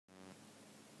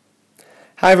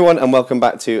Hi everyone and welcome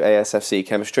back to ASFC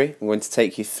Chemistry. I'm going to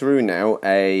take you through now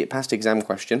a past exam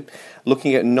question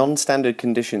looking at non-standard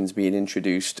conditions being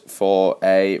introduced for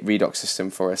a redox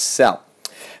system for a cell.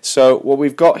 So what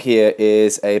we've got here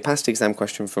is a past exam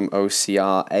question from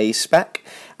OCR A spec,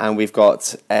 and we've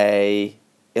got a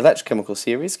electrochemical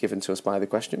series given to us by the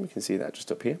question. We can see that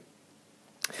just up here.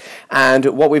 And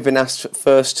what we've been asked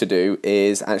first to do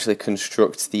is actually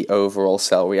construct the overall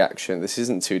cell reaction. This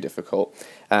isn't too difficult.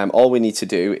 All we need to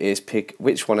do is pick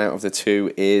which one out of the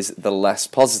two is the less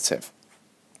positive.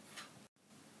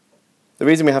 The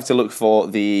reason we have to look for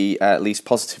the least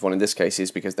positive one in this case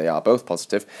is because they are both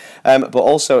positive, but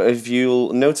also if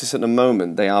you'll notice at the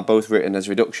moment they are both written as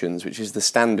reductions, which is the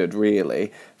standard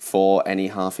really for any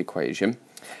half equation.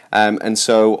 And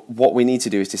so what we need to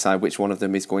do is decide which one of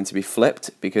them is going to be flipped,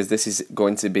 because this is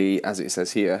going to be, as it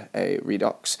says here, a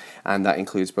redox, and that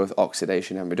includes both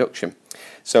oxidation and reduction.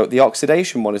 So the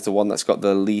oxidation one is the one that's got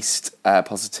the least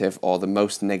positive or the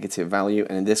most negative value,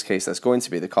 and in this case that's going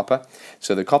to be the copper.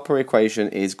 So the copper equation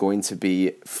is going to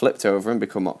be flipped over and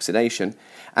become oxidation,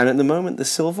 and at the moment the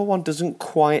silver one doesn't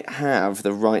quite have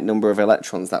the right number of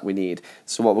electrons that we need.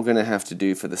 So what we're going to have to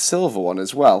do for the silver one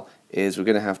as well is we're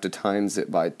going to have to times it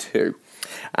by 2,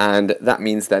 and that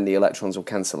means then the electrons will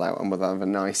cancel out and we'll have a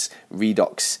nice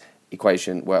redox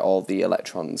equation where all the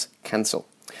electrons cancel.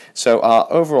 So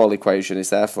our overall equation is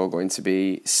therefore going to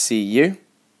be Cu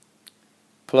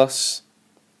plus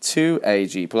 2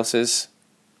 Ag pluses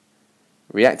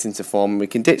reacting to form. We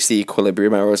can ditch the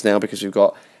equilibrium arrows now because we've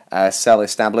got a cell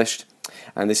established,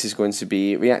 and this is going to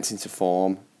be reacting to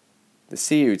form the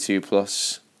Cu2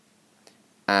 plus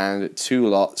and 2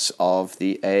 lots of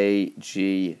the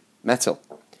Ag metal.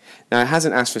 Now it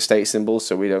hasn't asked for state symbols,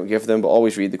 so we don't give them, but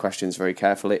always read the questions very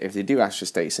carefully. If they do ask for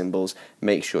state symbols,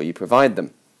 make sure you provide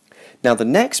them. Now the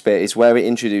next bit is where it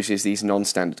introduces these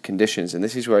non-standard conditions, and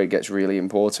this is where it gets really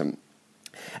important.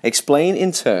 Explain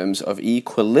in terms of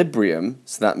equilibrium,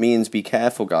 so that means be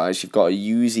careful guys, you've got to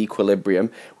use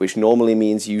equilibrium, which normally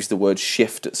means use the word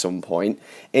shift at some point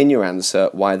in your answer,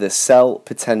 why the cell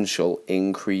potential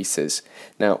increases.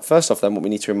 Now first off then, what we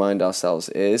need to remind ourselves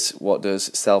is, what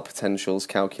does cell potential's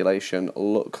calculation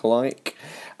look like?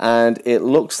 And it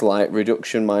looks like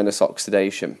reduction minus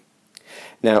oxidation.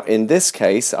 Now in this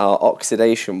case our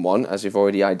oxidation one, as we've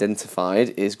already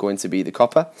identified, is going to be the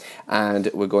copper,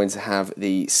 and we're going to have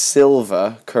the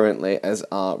silver currently as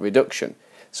our reduction.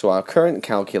 So our current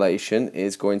calculation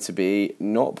is going to be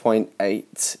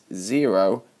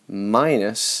 0.80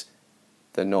 minus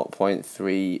the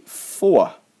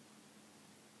 0.34.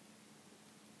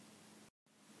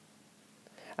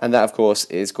 And that of course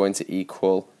is going to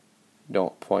equal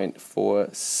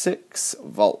 0.46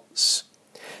 volts.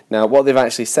 Now what they've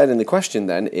actually said in the question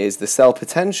then is the cell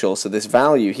potential, so this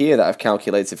value here that I've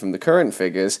calculated from the current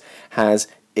figures, has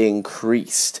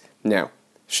increased. Now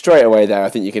straight away there I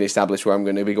think you can establish where I'm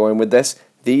going to be going with this.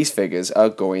 These figures are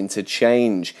going to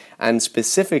change, and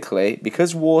specifically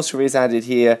because water is added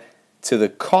here to the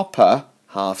copper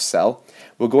half cell,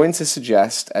 we're going to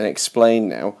suggest and explain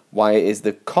now why it is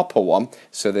the copper one,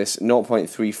 so this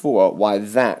 0.34, why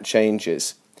that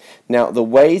changes. Now the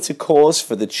way to cause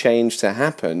for the change to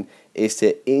happen is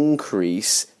to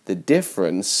increase the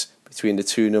difference between the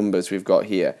two numbers we've got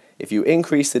here. If you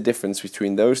increase the difference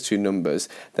between those two numbers,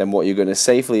 then what you're going to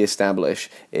safely establish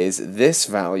is this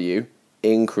value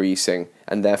increasing,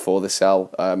 and therefore the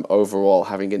cell overall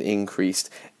having an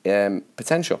increased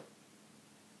potential.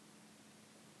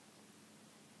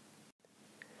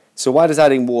 So why does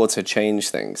adding water change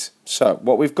things? So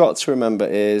what we've got to remember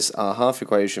is our half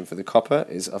equation for the copper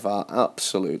is of our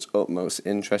absolute utmost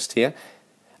interest here.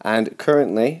 And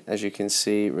currently, as you can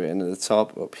see written at the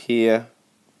top up here,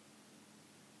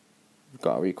 we've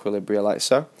got our equilibria like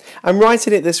so. I'm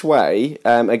writing it this way,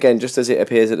 again, just as it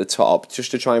appears at the top,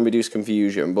 just to try and reduce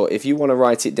confusion. But if you want to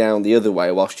write it down the other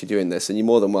way whilst you're doing this, then you're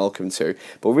more than welcome to.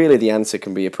 But really the answer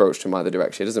can be approached from either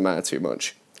direction. It doesn't matter too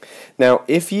much. Now,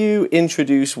 if you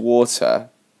introduce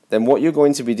water, then what you're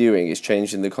going to be doing is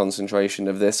changing the concentration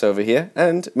of this over here,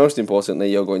 and most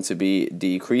importantly, you're going to be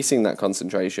decreasing that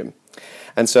concentration.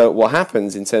 And so what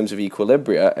happens in terms of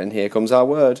equilibria, and here comes our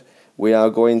word, we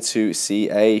are going to see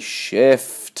a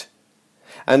shift.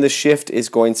 And the shift is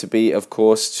going to be, of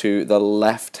course, to the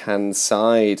left-hand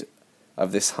side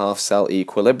of this half cell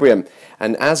equilibrium.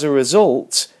 And as a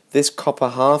result, this copper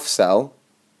half cell,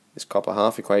 this copper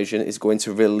half equation, is going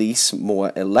to release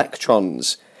more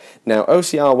electrons. Now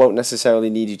OCR won't necessarily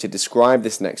need you to describe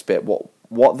this next bit.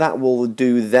 What that will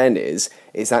do then is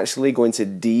it's actually going to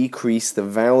decrease the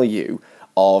value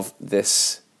of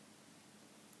this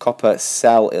copper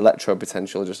cell electrode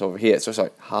potential just over here. So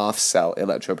sorry, half cell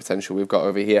electrode potential we've got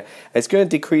over here. It's going to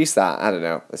decrease that. I don't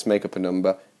know. Let's make up a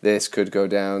number. This could go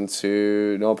down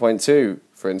to 0.2,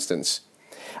 for instance.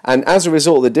 And as a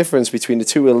result, the difference between the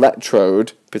two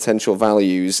electrode potential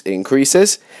values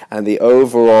increases, and the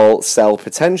overall cell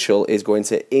potential is going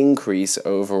to increase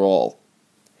overall.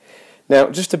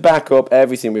 Now, just to back up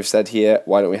everything we've said here,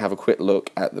 why don't we have a quick look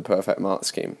at the perfect mark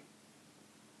scheme?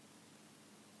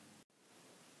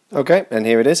 Okay, and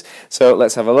here it is. So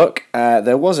let's have a look.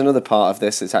 There was another part of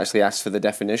this that's actually asked for the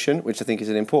definition, which I think is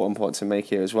an important point to make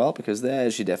here as well, because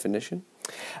there's your definition.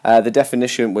 The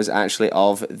definition was actually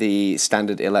of the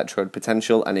standard electrode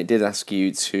potential, and it did ask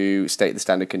you to state the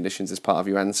standard conditions as part of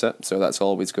your answer, so that's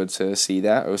always good to see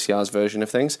there, OCR's version of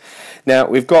things. Now,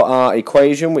 we've got our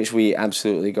equation, which we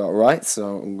absolutely got right,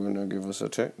 so I'm going to give us a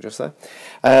tick just there.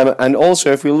 And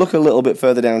also, if we look a little bit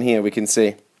further down here, we can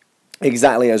see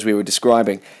exactly as we were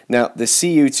describing. Now, the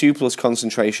Cu2 plus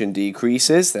concentration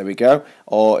decreases, there we go,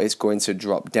 or it's going to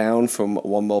drop down from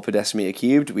 1 mole per decimeter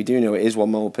cubed. We do know it is 1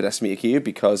 mole per decimeter cubed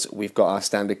because we've got our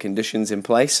standard conditions in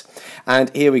place. And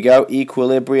here we go,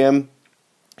 equilibrium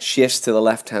shifts to the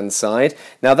left-hand side.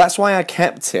 Now, that's why I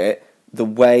kept it the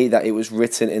way that it was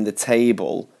written in the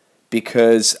table,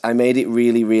 because I made it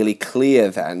really, really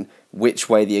clear then which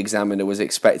way the examiner was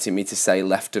expecting me to say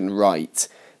left and right.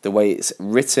 The way it's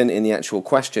written in the actual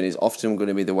question is often going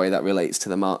to be the way that relates to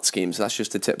the mark scheme. So that's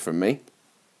just a tip from me.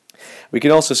 We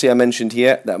can also see I mentioned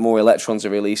here that more electrons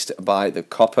are released by the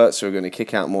copper, so we're going to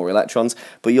kick out more electrons.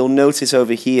 But you'll notice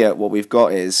over here what we've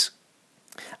got is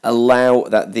allow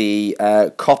that the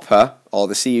copper, or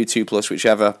the Cu2 plus,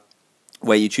 whichever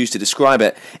way you choose to describe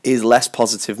it, is less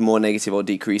positive, more negative, or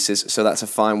decreases. So that's a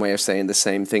fine way of saying the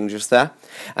same thing just there.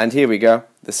 And here we go.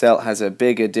 The cell has a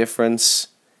bigger difference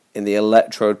in the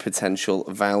electrode potential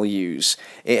values.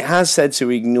 It has said to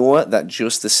ignore that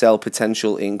just the cell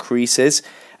potential increases.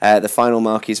 The final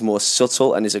mark is more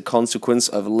subtle and is a consequence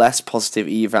of less positive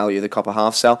E value of the copper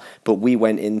half cell, but we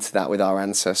went into that with our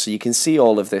answer. So you can see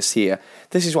all of this here.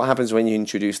 This is what happens when you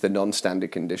introduce the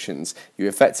non-standard conditions. You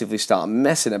effectively start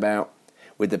messing about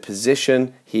with the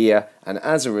position here, and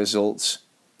as a result,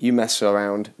 you mess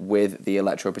around with the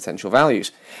electrode potential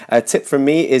values. A tip from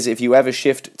me is if you ever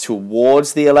shift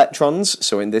towards the electrons,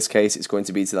 so in this case it's going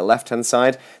to be to the left-hand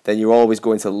side, then you're always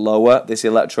going to lower this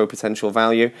electrode potential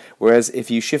value, whereas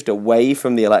if you shift away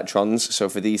from the electrons, so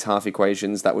for these half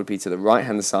equations that would be to the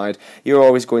right-hand side, you're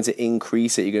always going to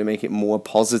increase it, you're going to make it more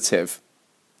positive.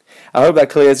 I hope that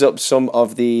clears up some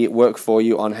of the work for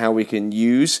you on how we can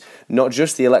use not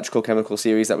just the electrical chemical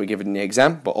series that we given in the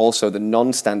exam, but also the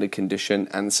non-standard condition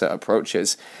answer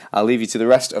approaches. I'll leave you to the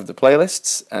rest of the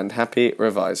playlists, and happy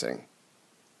revising.